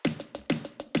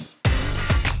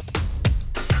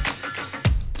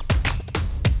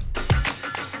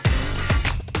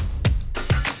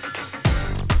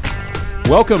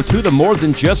Welcome to the More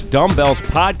Than Just Dumbbells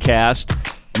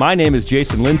podcast. My name is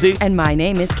Jason Lindsay. And my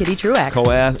name is Kitty Truax.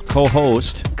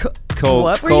 Co-host.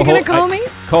 What were you going to call me?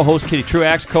 Co-host Kitty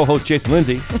Truax, co-host Jason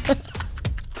Lindsay.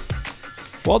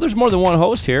 Well, there's more than one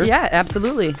host here. Yeah,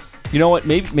 absolutely. You know what?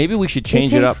 Maybe we should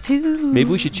change it up. Two. Maybe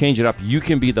we should change it up. You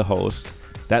can be the host.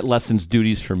 That lessens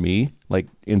duties for me, like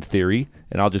in theory,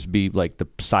 and I'll just be like the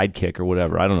sidekick or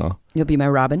whatever. I don't know. You'll be my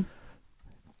Robin?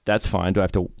 That's fine. Do I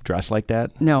have to dress like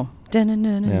that? No.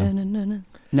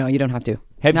 No, you don't have to.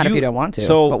 Not if you don't want to.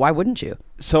 But why wouldn't you?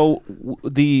 So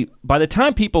by the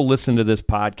time people listen to this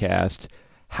podcast,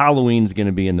 Halloween's going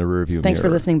to be in the rearview mirror. Thanks for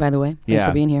listening, by the way. Thanks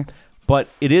for being here. But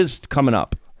it is coming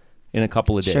up in a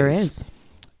couple of days. Sure is.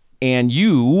 And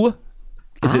is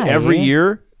it every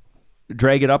year?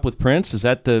 Drag it up with Prince? Is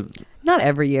that the... Not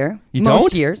every year. You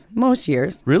Most don't? Most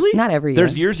years. Really? Not every year.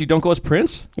 There's years you don't go as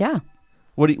Prince? Yeah.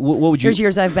 What would you... There's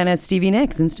years I've been as Stevie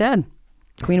Nicks instead.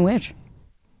 Queen Witch.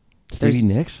 Stevie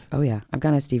Nicks? Oh, yeah. I've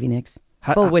gone as Stevie Nicks.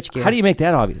 Full witch gear. How do you make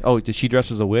that obvious? Oh, did she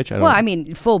dress as a witch? I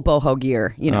mean, full boho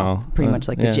gear, pretty much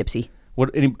like the gypsy.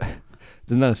 Isn't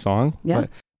that a song? Yeah. What?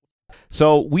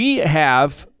 So we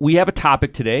have a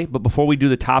topic today, but before we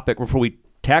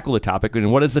tackle the topic,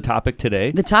 and what is the topic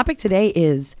today? The topic today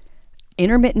is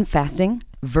intermittent fasting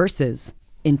versus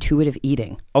intuitive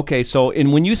eating. Okay, so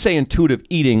when you say intuitive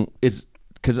eating,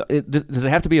 does it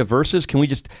have to be a versus? Can we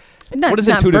just... what does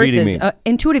intuitive eating mean?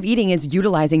 Intuitive eating is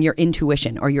utilizing your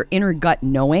intuition or your inner gut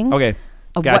knowing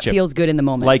of what feels good in the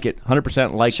moment. Like it.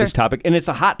 100% like this topic. And it's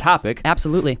a hot topic.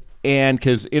 Absolutely. And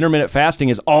because intermittent fasting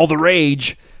is all the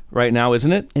rage right now,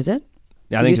 isn't it? Is it?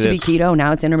 Yeah, I think it used to be keto.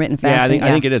 Now it's intermittent fasting. Yeah,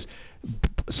 I think it is.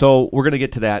 So we're going to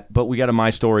get to that, but we got a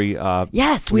My Story.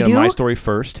 Yes, we do? got a My Story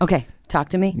first. Okay, talk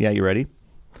to me. Yeah, you ready?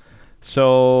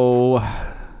 So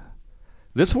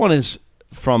this one is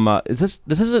from, this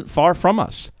isn't far from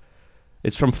us.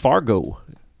 It's from Fargo.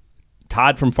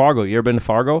 Todd from Fargo. You ever been to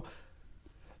Fargo?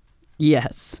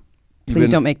 Yes. Please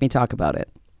don't make me talk about it.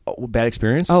 Oh, bad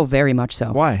experience? Oh, very much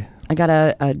so. Why? I got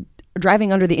a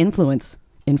driving under the influence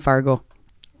in Fargo.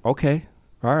 Okay.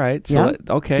 All right. So,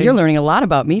 okay. You're learning a lot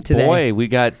about me today. Boy, we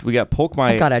got Poke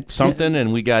My something,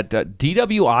 and we got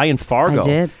DWI in Fargo. I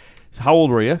did. So how old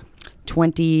were you?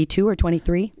 22 or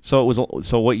 23. So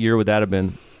what year would that have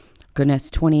been?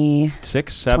 Goodness,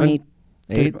 26, 7,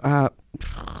 8?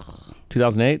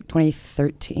 2008?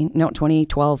 2013. No,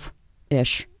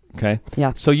 2012-ish. Okay.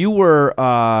 Yeah. So you were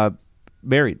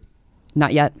married?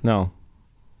 Not yet. No.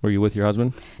 Were you with your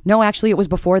husband? No, actually, it was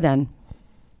before then.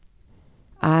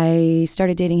 I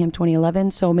started dating him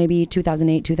 2011, so maybe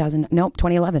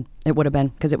 2011 it would have been,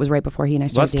 because it was right before he and I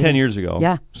started dating. That's 10 years ago.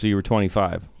 Yeah. So you were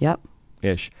 25. Yep.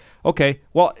 Ish. Okay.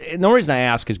 Well, the reason I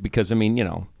ask is because, I mean,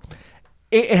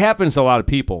 it happens to a lot of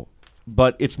people,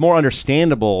 but it's more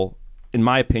understandable, in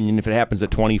my opinion, if it happens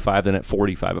at 25 than at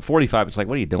 45. At 45, it's like,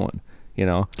 what are you doing?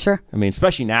 Sure. I mean,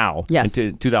 especially now, yes.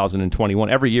 in 2021.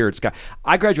 Every year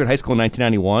I graduated high school in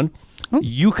 1991. Oh.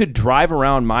 You could drive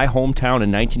around my hometown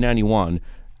in 1991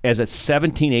 as a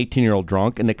 17, 18-year-old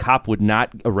drunk, and the cop would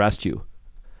not arrest you.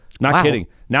 Not kidding.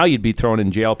 Now you'd be thrown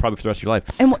in jail probably for the rest of your life.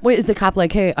 And what is the cop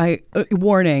like, hey,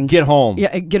 warning. Get home.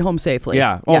 Yeah, get home safely.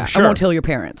 Yeah. Oh, sure. I won't tell your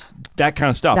parents. That kind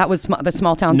of stuff. That was the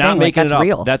small town not thing. Making that's it up.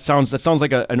 real. That sounds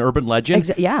like an urban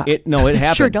legend. Yeah. It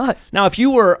happened. Sure does. Now,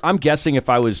 I'm guessing if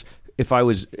I was,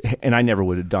 and I never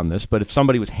would have done this, but if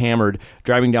somebody was hammered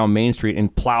driving down Main Street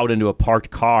and plowed into a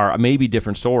parked car, maybe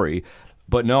different story.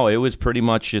 But no, it was pretty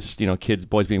much just, kids,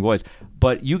 boys being boys.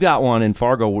 But you got one in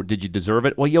Fargo. Did you deserve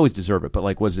it? Well, you always deserve it, but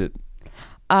was it?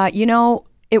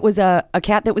 It was a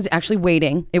cat that was actually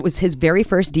waiting. It was his very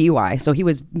first DUI, so he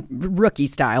was rookie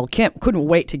style. Couldn't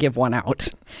wait to give one out.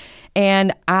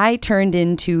 And I turned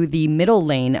into the middle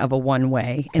lane of a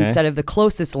one-way instead of the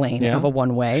closest lane of a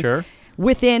one-way. Sure.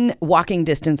 Within walking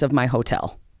distance of my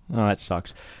hotel. Oh, that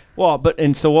sucks. Well,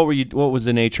 so what was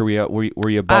the nature? Were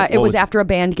you about? It was after a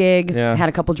band gig. Yeah. Had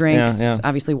a couple drinks. Yeah.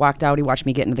 Obviously walked out. He watched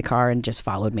me get into the car and just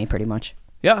followed me pretty much.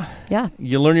 Yeah. Yeah.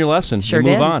 You learn your lesson. Sure you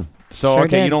move did. on. So, sure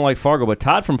okay, did. you don't like Fargo, but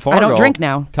Todd from Fargo. I don't drink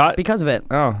now Todd, because of it.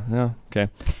 Oh, no.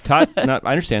 Okay. Todd, I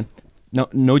understand.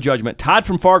 No judgment. Todd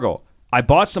from Fargo. I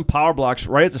bought some Power Blocks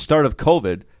right at the start of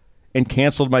COVID and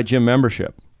canceled my gym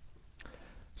membership.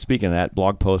 Speaking of that,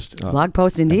 blog post. Blog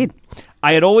post, indeed.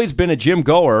 I had always been a gym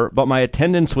goer, but my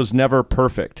attendance was never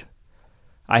perfect.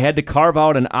 I had to carve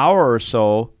out an hour or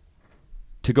so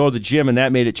to go to the gym, and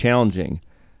that made it challenging.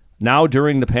 Now,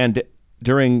 during the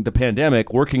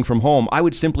pandemic, working from home, I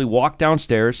would simply walk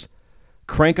downstairs,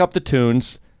 crank up the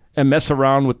tunes, and mess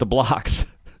around with the blocks.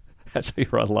 That's how you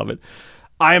run. I love it.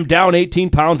 I am down 18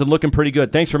 pounds and looking pretty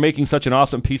good. Thanks for making such an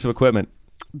awesome piece of equipment.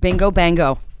 Bingo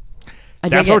bango.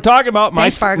 That's what we're talking about.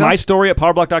 Thanks, Fargo. My story at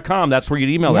powerblock.com. That's where you'd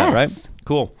email that, Yes. right?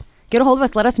 Cool. Get a hold of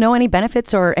us. Let us know any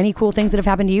benefits or any cool things that have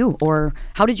happened to you, or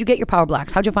how did you get your Power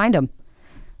Blocks? How'd you find them?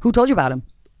 Who told you about them?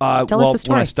 Tell us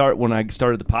the story. When I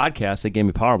started the podcast, they gave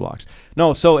me Power Blocks.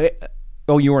 No,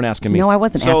 you weren't asking me. No, I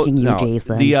wasn't asking you,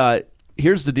 Jason.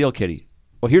 Here's the deal, Kitty.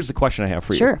 Well, here's the question I have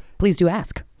for you. Sure, please do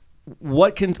ask.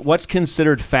 What's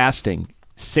considered fasting?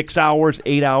 6 hours,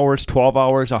 8 hours, 12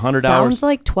 hours, 100 hours? Sounds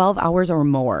like 12 hours or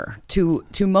more to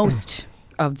most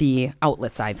of the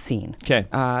outlets I've seen. Okay.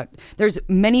 There's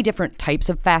many different types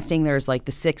of fasting. There's like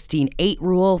the 16-8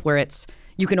 rule, where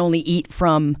you can only eat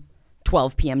from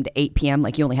 12 p.m. to 8 p.m.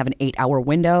 Like you only have an 8-hour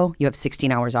window. You have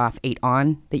 16 hours off, 8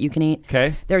 on that you can eat.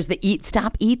 Okay. There's the eat,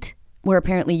 stop, eat, where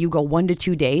apparently you go 1 to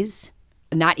 2 days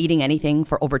not eating anything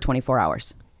for over 24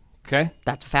 hours. Okay.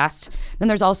 That's fast. Then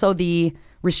there's also the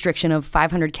restriction of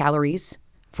 500 calories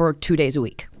for 2 days a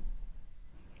week.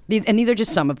 These are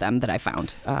just some of them that I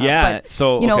found.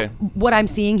 What I'm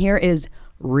seeing here is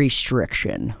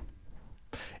restriction.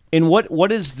 And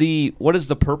what is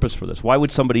the purpose for this? Why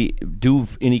would somebody do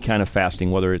any kind of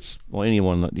fasting, whether it's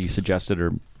anyone that you suggested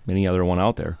or any other one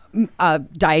out there?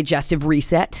 Digestive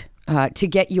reset, to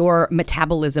get your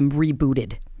metabolism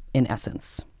rebooted, in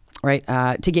essence, right?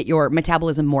 To get your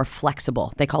metabolism more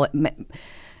flexible. They call it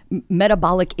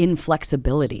metabolic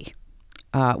inflexibility.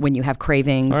 When you have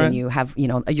cravings and you have,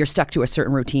 you're stuck to a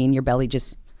certain routine, your belly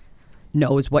just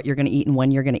knows what you're going to eat and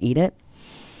when you're going to eat it.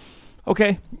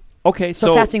 Okay.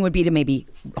 So fasting would be to maybe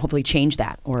hopefully change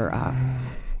that, or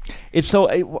it's so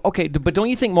okay. But don't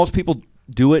you think most people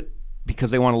do it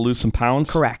because they want to lose some pounds?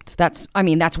 Correct. That's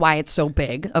why it's so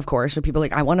big. Of course, so people are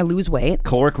like, I want to lose weight.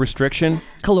 Caloric restriction,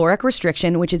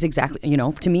 which is exactly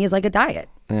to me is like a diet.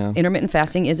 Yeah. Intermittent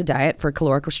fasting is a diet for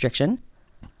caloric restriction.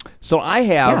 So I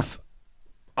have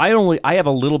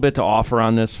a little bit to offer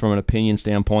on this from an opinion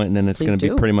standpoint, and then it's going to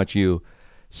be pretty much you.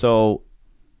 So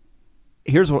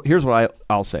here's what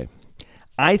I'll say.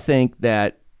 I think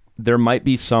that there might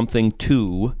be something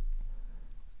to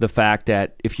the fact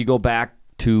that if you go back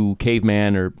to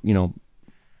caveman, or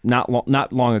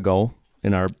not long ago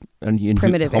in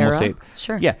primitive Homo era, sapien,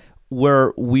 sure, yeah,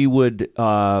 where we would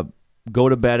go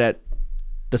to bed at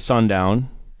the sundown.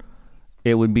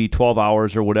 It would be 12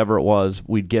 hours or whatever it was.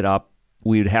 We'd get up.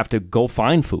 We'd have to go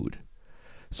find food.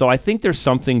 So I think there's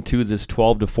something to this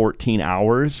 12 to 14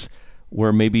 hours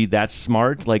where maybe that's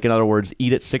smart. Like, in other words,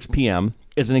 eat at 6 p.m.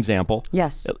 is an example.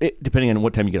 Yes. Depending on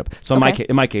what time you get up. So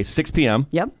in my case, 6 p.m.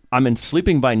 Yep. I'm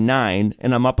sleeping by 9,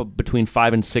 and I'm up between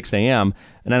 5 and 6 a.m.,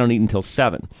 and I don't eat until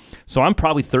 7. So I'm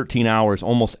probably 13 hours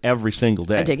almost every single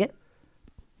day. I dig it.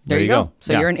 There you go.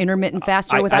 So you're an intermittent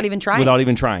faster without even trying. Without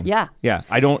even trying. Yeah. Yeah.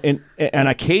 I don't, and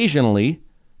occasionally,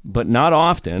 but not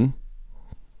often,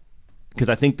 because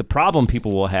I think the problem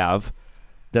people will have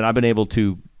that I've been able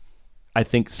to, I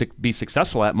think, be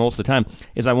successful at most of the time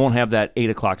is I won't have that 8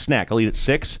 o'clock snack. I'll eat at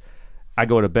 6. I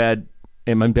go to bed.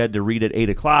 I'm in bed to read at 8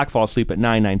 o'clock, fall asleep at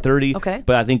 9:30. Okay.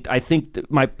 But I think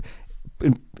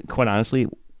quite honestly,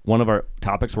 one of our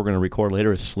topics we're going to record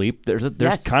later is sleep.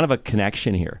 There's kind of a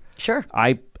connection here. Sure.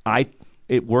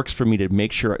 It works for me to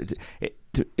make sure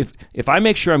if I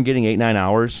make sure I'm getting 8-9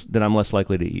 hours, then I'm less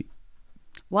likely to eat.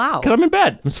 Wow. Because I'm in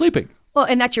bed. I'm sleeping. Well,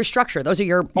 and that's your structure. Those are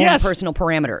your own personal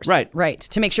parameters. Right.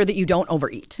 To make sure that you don't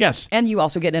overeat. Yes. And you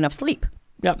also get enough sleep.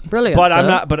 Yeah. Brilliant.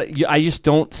 But I just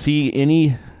don't see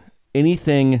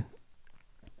anything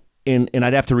and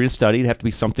I'd have to read a study. It'd have to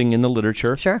be something in the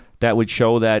literature that would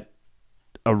show that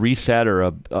a reset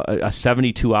or a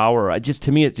 72 hour,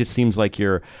 to me, it just seems like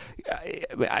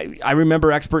I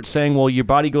remember experts saying, well, your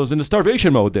body goes into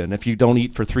starvation mode then if you don't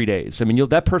eat for 3 days. I mean,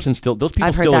 those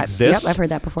people still exist. Yep, I've heard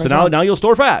that before. So now you'll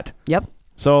store fat. Yep.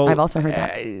 So I've also heard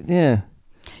that. Yeah.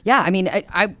 Yeah. I mean,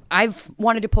 I've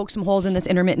wanted to poke some holes in this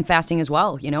intermittent fasting as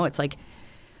well. It's like,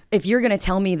 if you're going to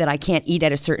tell me that I can't eat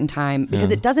at a certain time,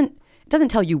 because it doesn't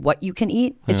tell you what you can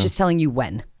eat. It's just telling you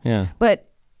when. Yeah. But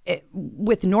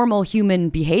with normal human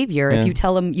behavior, if you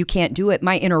tell them you can't do it,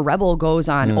 my inner rebel goes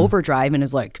on overdrive and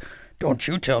is like, don't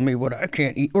you tell me what I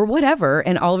can't eat or whatever.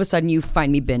 And all of a sudden you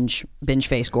find me binge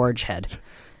face, gorge head.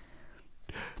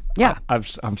 Yeah.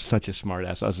 I'm such a smart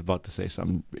ass. I was about to say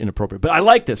something inappropriate, but I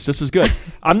like this. This is good.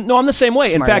 I'm the same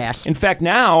way. In fact,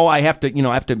 now I have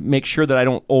to make sure that I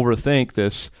don't overthink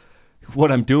this.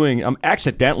 What I'm doing, I'm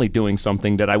accidentally doing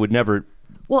something that I would never.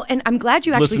 Well, and I'm glad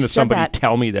you actually listen to said somebody that.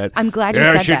 Tell me that. I'm glad you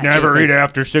said that. I should never eat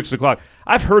after 6 o'clock.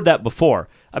 I've heard that before.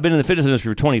 I've been in the fitness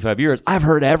industry for 25 years. I've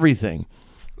heard everything.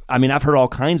 I mean, I've heard all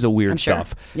kinds of weird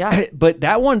stuff. Yeah. But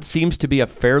that one seems to be a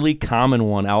fairly common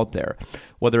one out there,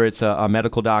 whether it's a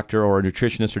medical doctor or a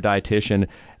nutritionist or dietitian.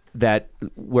 that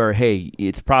where, hey,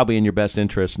 it's probably in your best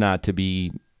interest not to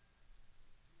be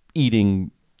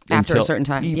eating After a certain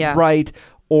time, yeah. right.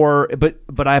 Or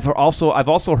but I've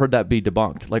also heard that be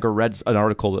debunked, like, or read an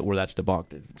article where that's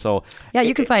debunked. So yeah,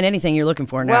 you can find anything you're looking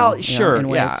for now. Well, sure, in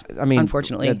ways, yeah. I mean,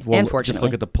 unfortunately, and fortunately. Just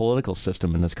look at the political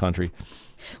system in this country.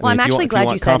 Well, I'm actually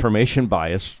glad you said confirmation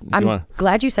bias. I'm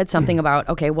glad you said something about,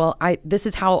 okay, well, this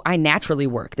is how I naturally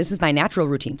work. This is my natural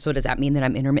routine. So does that mean that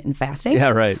I'm intermittent fasting? Yeah,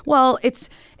 right. Well, it's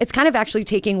kind of actually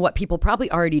taking what people probably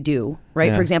already do, right?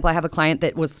 Yeah. For example, I have a client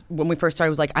that was, when we first started,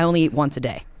 was like, I only eat once a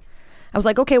day. I was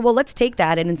like, okay, well, let's take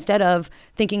that, and instead of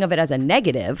thinking of it as a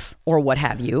negative or what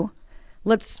have you,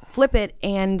 let's flip it,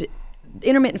 and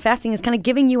intermittent fasting is kind of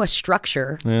giving you a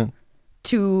structure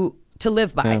to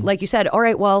live by. Like you said, all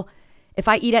right, well, if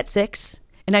I eat at 6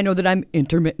 and I know that I'm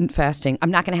intermittent fasting, I'm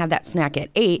not going to have that snack at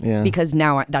 8 because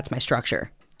now that's my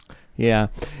structure. Yeah.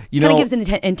 Kind of gives an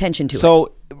intention to it.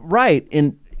 So, right.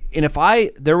 And if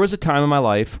there was a time in my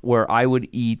life where I would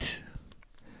eat,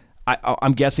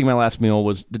 I'm guessing my last meal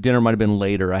was, the dinner might have been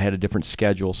later. I had a different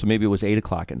schedule. So maybe it was 8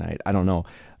 o'clock at night. I don't know.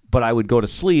 But I would go to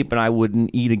sleep and I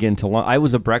wouldn't eat again till lunch. I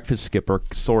was a breakfast skipper,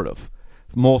 sort of,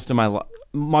 much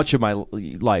of my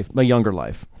life, my younger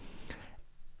life.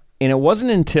 And it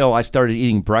wasn't until I started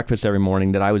eating breakfast every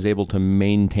morning that I was able to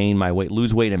maintain my weight,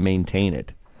 lose weight and maintain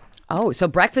it. Oh, so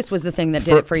breakfast was the thing that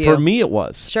did it for you. For me, it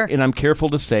was. Sure. And I'm careful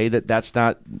to say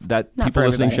that people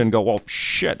listening shouldn't go, well,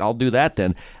 shit, I'll do that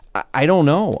then. I don't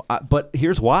know. But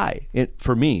here's why.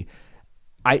 For me,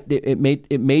 it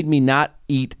made me not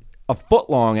eat a foot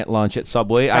long at lunch at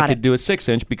Subway. I could do a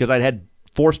 6-inch because I'd had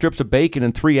 4 strips of bacon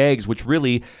and 3 eggs, which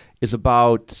really is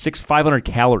about 500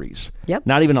 calories. Yep.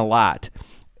 Not even a lot.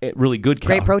 Really good.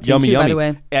 Great protein yummy, too, yummy. by the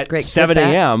way. At Great 7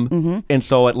 a.m. Mm-hmm. And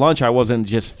so at lunch I wasn't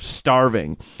just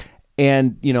starving.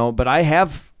 And but I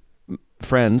have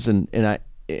friends, and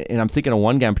I'm thinking of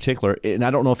one guy in particular, and I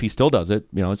don't know if he still does it.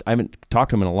 I haven't talked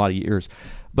to him in a lot of years,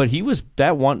 but he was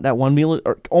that one meal,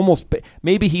 or almost,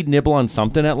 maybe he'd nibble on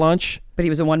something at lunch. But he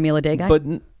was a 1 meal a day guy. But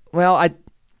well,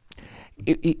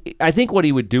 I think what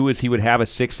he would do is he would have a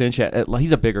 6-inch.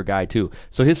 He's a bigger guy too,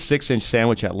 so his 6-inch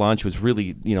sandwich at lunch was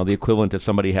really the equivalent to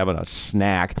somebody having a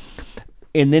snack.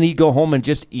 And then he'd go home and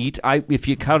just eat. If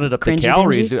you counted up the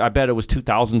calories, I bet it was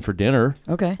 2,000 for dinner.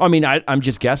 Okay. I mean, I'm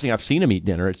just guessing. I've seen him eat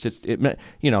dinner. It's just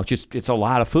it's a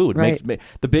lot of food. Right. Makes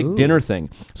the big dinner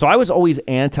thing. So I was always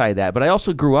anti that. But I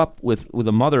also grew up with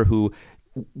a mother who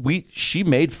she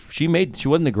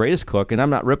wasn't the greatest cook, and I'm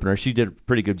not ripping her. She did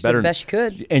pretty good, better did the best she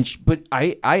could. And but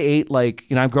I ate, like,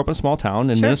 I grew up in a small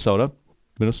town in Minnesota,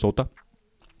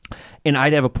 and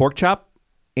I'd have a pork chop,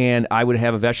 and I would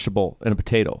have a vegetable and a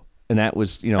potato. And that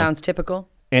was, sounds typical.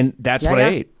 And that's what I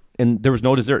ate. And there was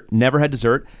no dessert. Never had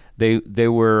dessert. They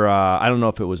were, I don't know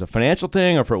if it was a financial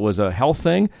thing or if it was a health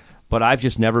thing, but I've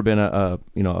just never been a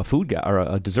food guy or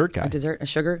a dessert guy. A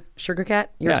sugar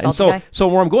cat? You're a salty guy? So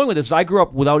where I'm going with this is I grew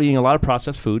up without eating a lot of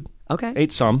processed food. Okay.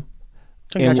 Ate some.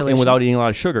 Congratulations. And without eating a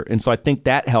lot of sugar. And so I think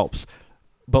that helps.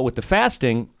 But with the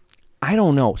fasting, I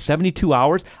don't know, 72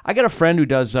 hours. I got a friend who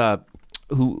does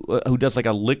who does like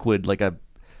a liquid, like a...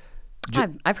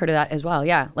 I've heard of that as well.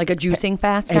 Yeah, like a juicing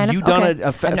fast kind of. Have you done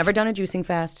I've never done a juicing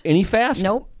fast. Any fast?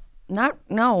 Nope.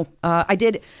 No. I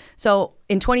did. So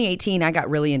in 2018, I got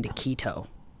really into keto,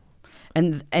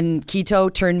 and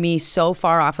keto turned me so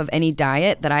far off of any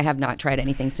diet that I have not tried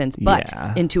anything since. But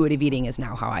intuitive eating is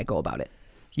now how I go about it.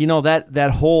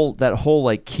 That whole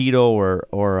like keto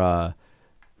or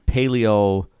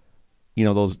paleo,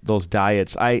 those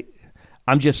diets. I'm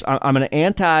an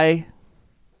anti.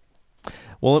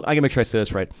 Well, I can make sure I say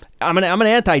this right. I'm an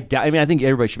anti. I mean, I think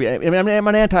everybody should be. I'm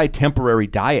an anti-temporary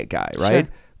diet guy, right?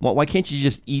 Sure. Well, why can't you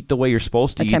just eat the way you're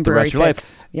supposed to eat the rest of your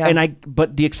life? Yeah.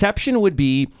 But the exception would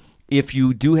be if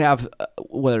you do have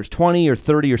whether it's 20 or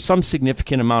 30 or some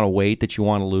significant amount of weight that you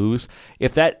want to lose.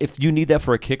 If you need that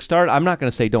for a kickstart, I'm not going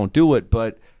to say don't do it,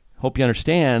 but hope you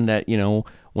understand that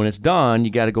when it's done, you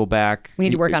got to go back. We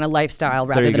need to work on a lifestyle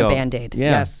rather than a Band-Aid.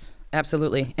 Yeah. Yes,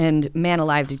 absolutely. And man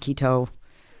alive, did keto.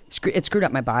 It screwed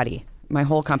up my body, my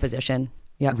whole composition.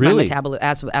 Yeah, really? My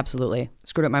metabolism, absolutely.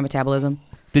 Screwed up my metabolism.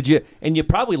 Did you? And you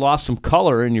probably lost some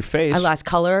color in your face. I lost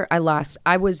color. I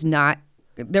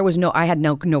had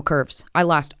no curves. I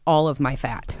lost all of my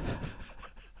fat.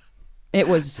 It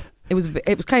was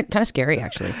kind of scary,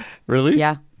 actually. Really?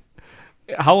 Yeah.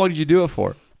 How long did you do it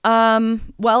for?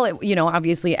 Well,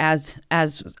 obviously as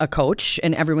a coach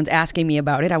and everyone's asking me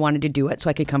about it, I wanted to do it so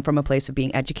I could come from a place of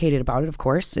being educated about it, of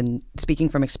course, and speaking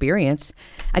from experience.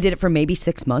 I did it for maybe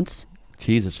 6 months.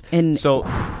 Jesus. And so,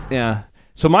 yeah.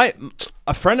 So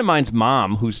a friend of mine's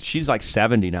mom, she's like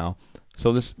 70 now,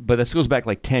 But this goes back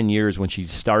like 10 years when she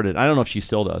started. I don't know if she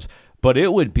still does, but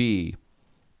it would be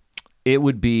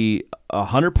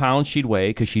 100 pounds she'd weigh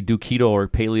because she'd do keto or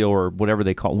paleo or whatever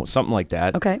they call it, something like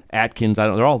that. Okay. Atkins,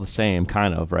 they're all the same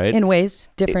kind of, right? In ways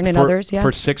different in others, yeah.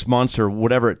 For 6 months or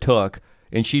whatever it took,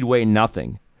 and she'd weigh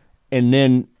nothing. And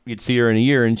then you'd see her in a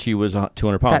year and she was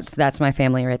 200 pounds. That's my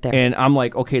family right there. And I'm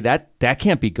like, okay, that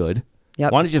can't be good.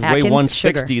 Yep. Why don't you just Atkins, weigh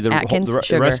 160 sugar.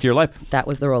 the rest of your life? That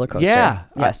was the roller coaster. Yeah.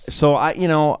 Yes.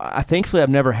 I thankfully I've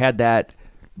never had that,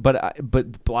 but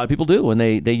a lot of people do, and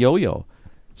they yo-yo.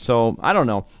 So I don't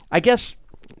know. I guess,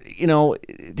 to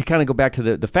kind of go back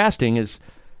to the fasting is,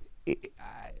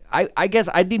 I guess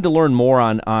I need to learn more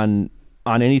on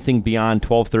anything beyond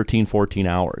 12, 13, 14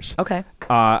 hours. Okay.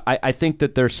 I think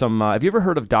that there's some, have you ever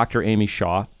heard of Dr. Amy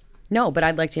Shaw? No, but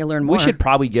I'd like to learn more. We should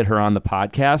probably get her on the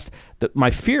podcast. My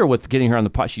fear with getting her on the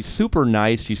podcast, she's super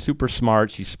nice, she's super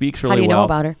smart, she speaks really well. How do you know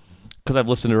about her? Because I've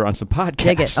listened to her on some podcasts.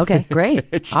 Dig it. Okay,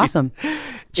 great. Awesome.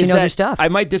 She knows her stuff. I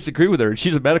might disagree with her.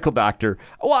 She's a medical doctor.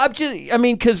 Well,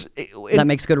 because that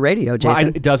makes good radio,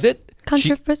 Jason. Does it?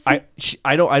 Controversy.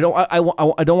 I don't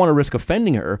want to risk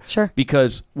offending her. Sure.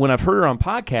 Because when I've heard her on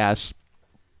podcasts,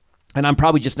 and I'm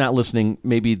probably just not listening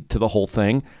maybe to the whole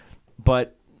thing,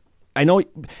 but I know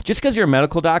just because you're a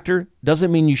medical doctor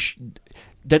doesn't mean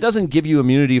that doesn't give you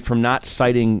immunity from not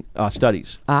citing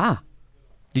studies.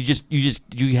 You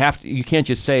can't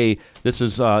just say this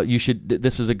is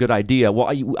this is a good idea.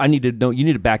 Well, I need to know. You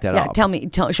need to back that up. Show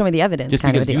me the evidence. Just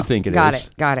kind because of a deal. you think it Got is.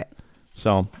 Got it.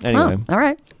 So anyway, all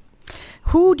right.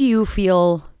 Who do you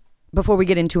feel, before we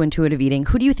get into intuitive eating,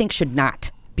 who do you think should not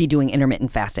be doing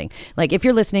intermittent fasting? Like if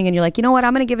you're listening and you're like, you know what,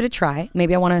 I'm going to give it a try.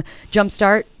 Maybe I want to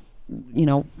jumpstart,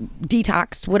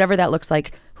 detox, whatever that looks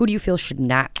like. Who do you feel should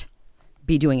not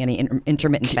be doing any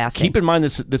intermittent fasting? Keep in mind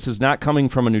this is not coming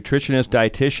from a nutritionist,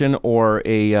 dietitian, or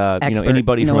a expert,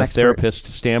 anybody from a expert. therapist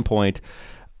standpoint.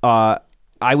 I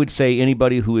would say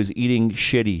anybody who is eating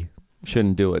shitty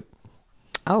shouldn't do it.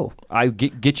 Oh, I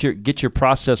get your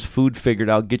processed food figured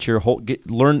out.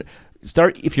 Learn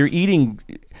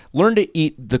to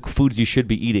eat the foods you should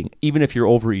be eating, even if you're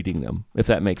overeating them. If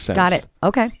that makes sense. Got it.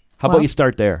 Okay. How about you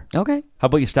start there? Okay. How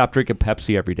about you stop drinking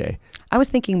Pepsi every day? I was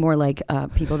thinking more like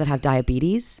people that have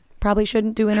diabetes probably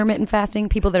shouldn't do intermittent fasting.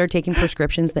 People that are taking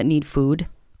prescriptions that need food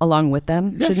along with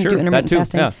them shouldn't do intermittent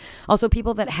fasting. Yeah. Also,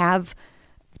 people that have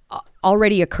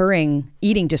already occurring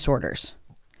eating disorders.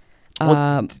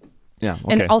 Yeah.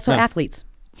 Okay. And also athletes.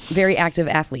 Very active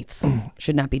athletes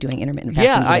should not be doing intermittent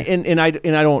fasting. Yeah,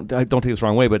 I don't take this the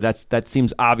wrong way, but that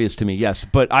seems obvious to me. Yes,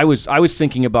 but I was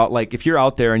thinking about, like, if you're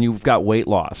out there and you've got weight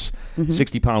loss,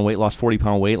 60-pound weight loss,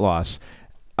 40-pound weight loss,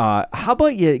 how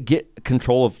about you get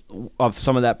control of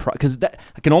some of that, because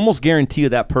I can almost guarantee you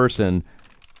that person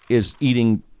is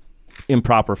eating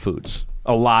improper foods,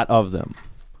 a lot of them.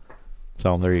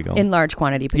 So there you go. In large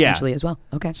quantity potentially as well.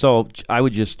 Okay. So I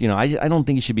would just, I don't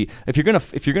think you should be, if you're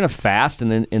gonna fast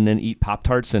and then eat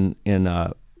Pop-Tarts and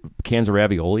cans of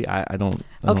ravioli. I don't.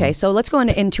 Okay, so let's go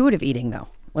into intuitive eating though.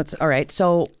 All right.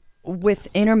 So with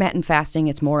intermittent fasting,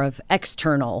 it's more of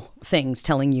external things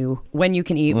telling you when you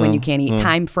can eat, when you can't eat,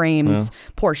 time frames,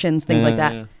 portions, things like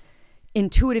that. Yeah.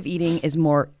 Intuitive eating is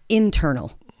more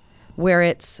internal, where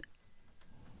it's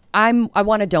I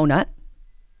want a donut.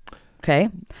 Okay,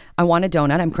 I want a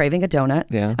donut. I'm craving a donut.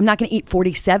 Yeah. I'm not going to eat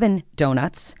 47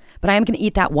 donuts, but I am going to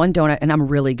eat that one donut, and I'm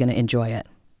really going to enjoy it.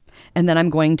 And then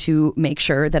I'm going to make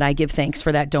sure that I give thanks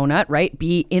for that donut, right?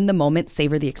 Be in the moment,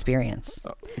 savor the experience.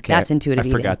 Okay. That's intuitive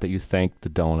eating. I forgot that you thanked the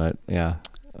donut. Yeah.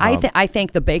 I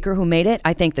thank the baker who made it.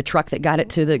 I thank the truck that got it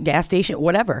to the gas station,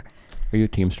 whatever. Are you a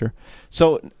Teamster?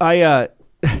 So I've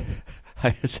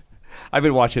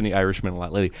been watching The Irishman a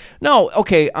lot lately. No,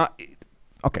 okay.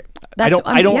 Okay. I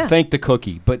don't thank the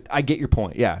cookie, but I get your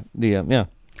point. Yeah.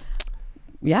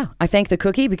 Yeah. I thank the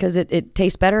cookie because it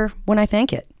tastes better when I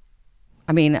thank it.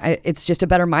 I mean, it's just a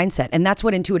better mindset. And that's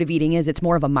what intuitive eating is. It's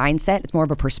more of a mindset. It's more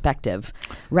of a perspective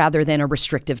rather than a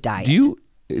restrictive diet.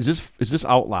 Is this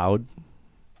out loud?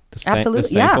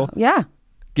 Absolutely. Yeah.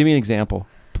 Give me an example.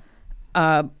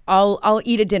 I'll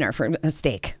eat a dinner for a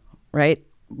steak, right?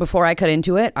 Before I cut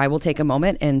into it, I will take a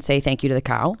moment and say thank you to the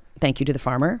cow. Thank you to the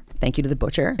farmer. Thank you to the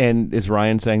butcher. And is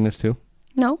Ryan saying this too?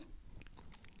 No.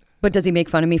 But does he make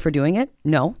fun of me for doing it?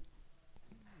 No.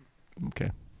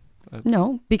 Okay.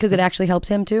 No, because it actually helps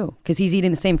him too, because he's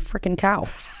eating the same freaking cow.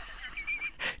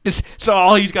 So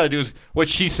all he's got to do is what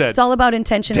she said. It's all about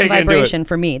intention and vibration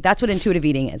for me. That's what intuitive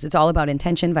eating is. It's all about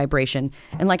intention, vibration.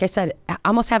 And like I said,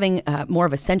 almost having more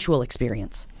of a sensual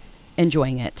experience,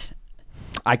 enjoying it.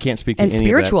 I can't speak to and any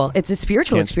spiritual. of that. It's a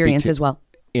spiritual experience as well.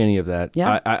 any of that.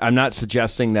 Yeah. I'm not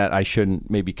suggesting that I shouldn't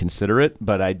maybe consider it,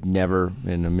 but I'd never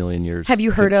in a million years. Have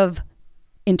you heard of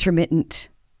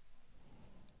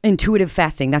intuitive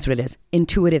fasting? That's what it is.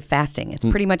 Intuitive fasting. It's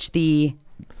pretty much the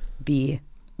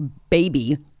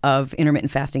baby of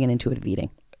intermittent fasting and intuitive eating.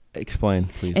 Explain,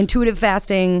 please. Intuitive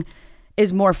fasting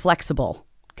is more flexible.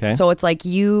 Okay. So it's like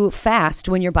you fast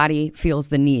when your body feels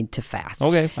the need to fast.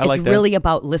 Okay, I like It's that. really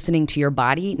about listening to your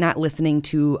body, not listening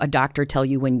to a doctor tell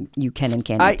you when you can and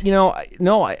can't eat.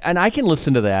 And I can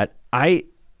listen to that.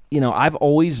 I've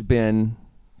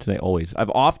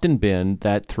often been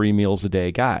that 3 meals a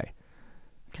day guy,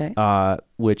 Okay.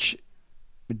 which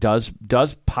does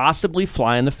possibly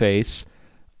fly in the face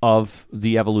of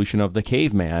the evolution of the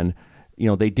caveman.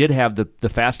 They did have the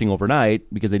fasting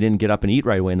overnight because they didn't get up and eat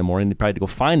right away in the morning. They probably had to go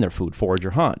find their food, forage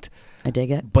or hunt. I dig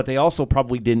it. But they also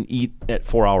probably didn't eat at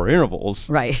 4-hour intervals.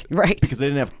 Right. Because they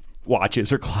didn't have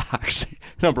watches or clocks,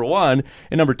 number one.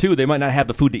 And number two, they might not have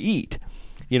the food to eat.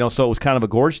 So it was kind of a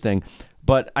gorge thing.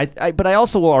 But I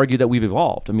also will argue that we've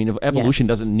evolved. I mean, evolution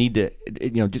Yes. doesn't need to,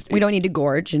 We don't need to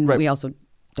gorge, and Right. we also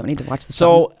don't need to watch the sun.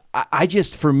 So I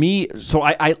just, for me,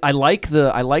 I like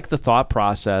the thought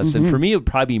process, and for me it would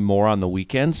probably be more on the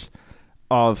weekends.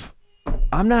 I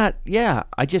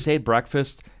just ate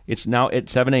breakfast. It's now at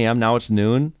 7 a.m. Now it's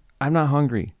noon. I'm not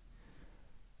hungry.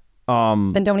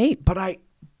 Then don't eat. But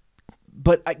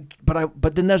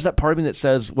then there's that part of me that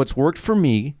says what's worked for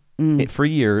me for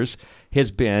years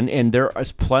has been, and there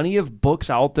is plenty of books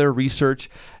out there, research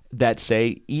that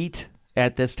say eat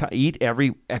at this time, eat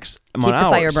every X amount Keep of the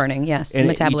hours. fire burning, yes. And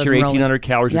metabolism eat your rolling. 1,800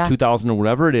 calories Yeah. or 2,000 or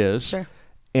whatever it is. Sure.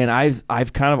 And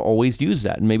I've kind of always used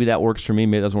that, and maybe that works for me,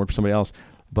 maybe it doesn't work for somebody else.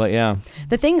 But yeah,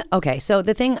 The thing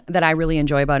that I really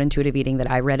enjoy about intuitive eating that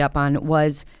I read up on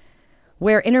was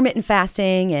where intermittent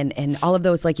fasting and all of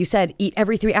those, like you said, eat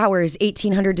every 3 hours,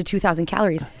 1,800 to 2,000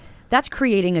 calories. That's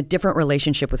creating a different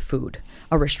relationship with food,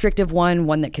 a restrictive one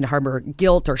that can harbor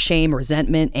guilt or shame,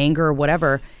 resentment, anger,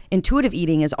 whatever. Intuitive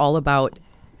eating is all about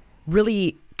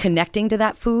really connecting to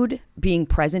that food, being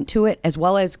present to it, as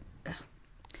well as,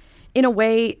 in a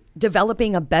way,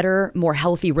 developing a better, more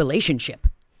healthy relationship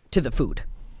to the food.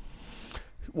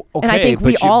 okay. And I think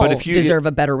we but all if you- deserve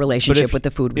a better but relationship if- with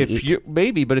the food we if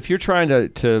eat. But if you're trying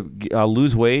to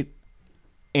lose weight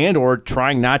and or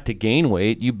trying not to gain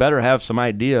weight, you better have some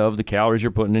idea of the calories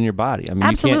you're putting in your body. I mean,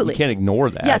 Absolutely. you can't ignore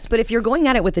that. Yes, but if you're going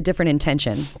at it with a different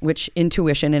intention, which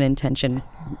intuition and intention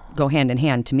go hand in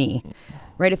hand to me,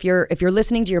 right? If you're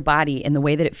listening to your body and the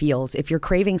way that it feels, if you're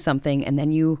craving something and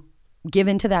then you give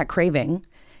into that craving,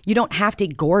 you don't have to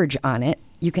gorge on it.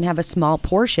 You can have a small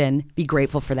portion, be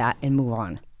grateful for that, and move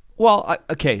on. Well, I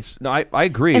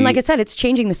agree. And like I said, it's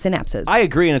changing the synapses. I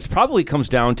agree, and it's probably comes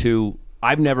down to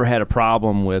I've never had a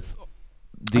problem with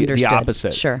the Understood.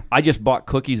 opposite. Sure. I just bought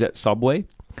cookies at Subway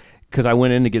because I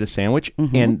went in to get a sandwich,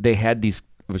 and they had these.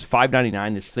 It was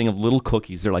 $5.99. This thing of little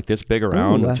cookies. They're like this big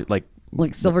around, Ooh. like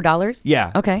Like silver dollars?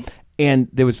 yeah. Okay. And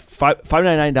there was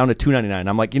 $5.99 down to $2.99.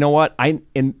 I'm like, you know what? I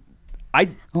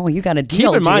Oh, you got a keep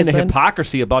deal, in mind the Jason.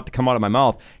 hypocrisy about to come out of my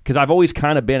mouth because I've always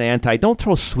kind of been anti. Don't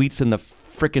throw sweets in the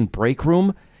freaking break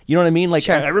room. You know what I mean? Like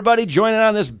Sure. everybody joining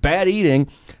on this bad eating,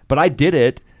 but I did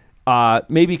it.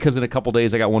 Maybe because in a couple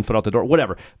days I got one foot out the door,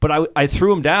 whatever. But I threw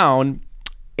them down,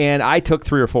 and I took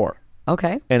 3 or 4,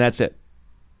 Okay. and that's it.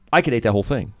 I could eat that whole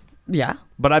thing, Yeah.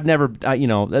 but I've never,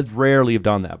 that's rarely have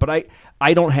done that. But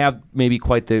I don't have maybe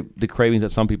quite the cravings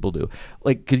that some people do.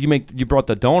 Like because you brought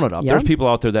the donut up. Yeah. There's people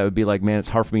out there that would be like, man, it's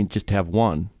hard for me just to have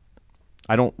one.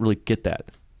 I don't really get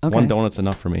that. Okay. One donut's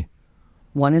enough for me.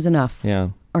 One is enough. Yeah.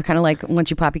 Or kind of like once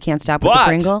you pop, you can't stop with the But-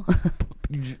 Pringle.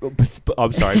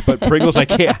 I'm sorry, but Pringles I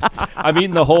can't. I'm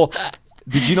eating the whole.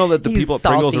 Did you know that the He's people at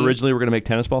Pringles salty. originally were going to make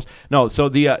tennis balls? No. So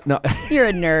no. You're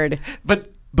a nerd. But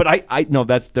I no.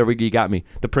 That's there. You got me.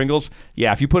 The Pringles.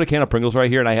 Yeah. If you put a can of Pringles right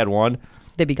here and I had one,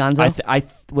 They'd be gonzo.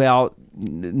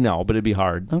 no, but it'd be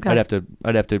hard. Okay. I'd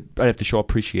have to show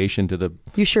appreciation to the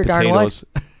You sure darn would. potatoes.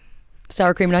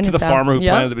 Sour cream and onion the style. farmer who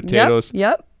planted the potatoes.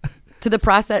 Yep. To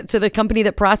the company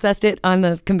that processed it on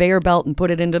the conveyor belt and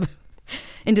put it into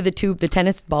the tube, the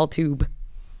tennis ball tube.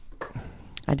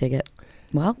 I dig it.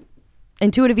 Well,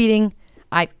 intuitive eating,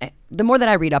 the more that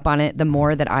I read up on it, the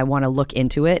more that I want to look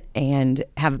into it and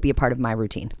have it be a part of my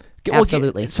routine. Well,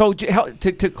 Absolutely. So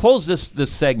to close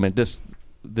this segment, this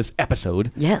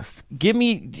episode, Yes. help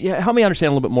me understand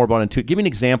a little bit more about intuitive. Give me an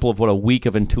example of what a week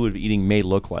of intuitive eating may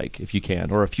look like, if you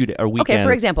can, or a weekend. Okay,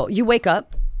 for example, you wake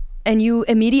up and you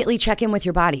immediately check in with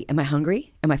your body. Am I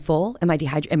hungry? Am I full? Am I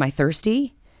dehydrated? Am I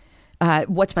thirsty?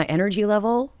 What's my energy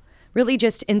level? Really,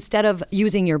 just instead of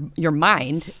using your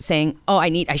mind saying, "Oh,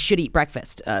 I should eat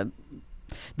breakfast,"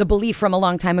 the belief from a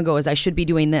long time ago is I should be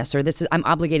doing this, or this is I'm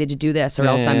obligated to do this, or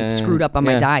else I'm screwed up on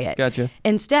my diet. Gotcha.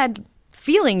 Instead,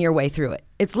 feeling your way through it.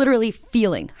 It's literally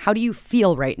feeling. How do you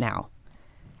feel right now?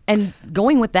 And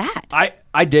going with that.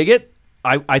 I dig it.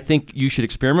 I think you should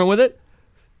experiment with it,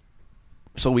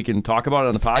 so we can talk about it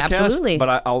on the podcast. Absolutely.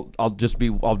 But I'll disagree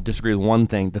with one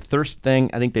thing. The thirst thing,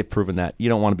 I think they've proven that you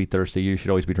don't want to be thirsty. You should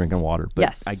always be drinking water. But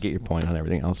yes. I get your point on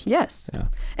everything else. Yes. Yeah.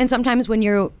 And sometimes when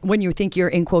you think you're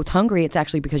in quotes hungry, it's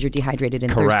actually because you're dehydrated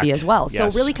and Correct. thirsty as well.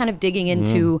 Yes. So really kind of digging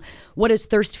into what does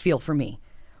thirst feel for me?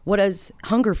 What does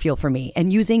hunger feel for me?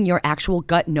 And using your actual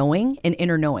gut knowing and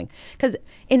inner knowing. Because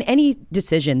in any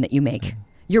decision that you make,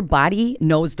 your body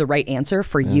knows the right answer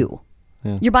for you.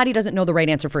 Yeah. Your body doesn't know the right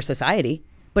answer for society,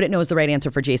 but it knows the right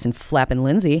answer for Jason Flapp and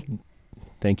Lindsay.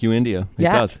 Thank you, India. It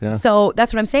does. Yeah. So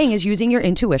that's what I'm saying is using your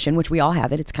intuition, which we all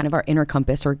have it. It's kind of our inner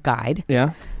compass or guide.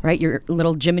 Yeah. Right? Your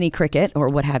little Jiminy Cricket or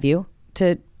what have you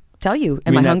to tell you,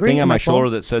 am I hungry? That thing on my full? shoulder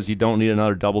that says you don't need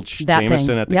another double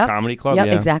Jameson at the comedy club? Yep,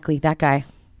 yeah. exactly. That guy.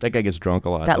 That guy gets drunk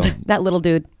a lot. That little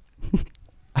dude.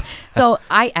 So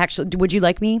would you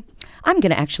like me? I'm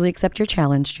going to actually accept your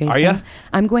challenge, Jason. Are you?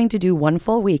 I'm going to do 1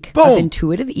 full week Boom. of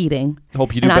intuitive eating.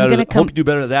 Hope you do better. Hope you do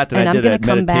better at that than I did at meditation, and I'm going to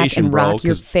come back and rock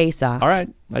your face off. All right,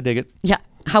 I dig it. Yeah.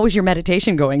 How was your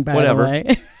meditation going, by Whatever.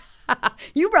 the way?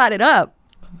 You brought it up.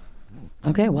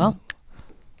 Okay, well,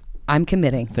 I'm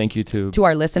committing. Thank you to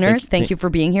our listeners. Thank you for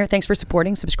being here. Thanks for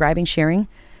supporting, subscribing, sharing,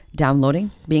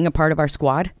 downloading, being a part of our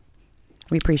squad.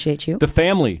 We appreciate you. The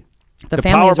family. The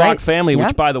family, PowerBlock right? family, Yep.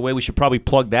 which, by the way, we should probably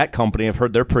plug that company. I've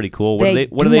heard they're pretty cool. What do they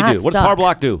do? Not What does suck.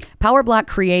 PowerBlock do? PowerBlock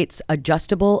creates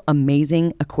adjustable,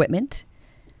 amazing equipment,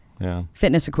 Yeah.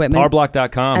 fitness equipment,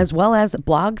 PowerBlock.com. as well as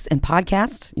blogs and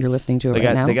podcasts. You're listening to it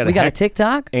right now. We got a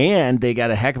TikTok. And they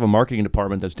got a heck of a marketing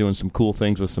department that's doing some cool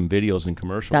things with some videos and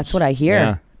commercials. That's what I hear.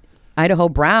 Yeah. Idaho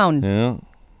Brown. Yeah.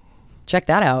 Check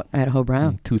that out, Idaho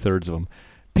Brown. 2/3 of them.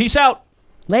 Peace out.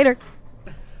 Later.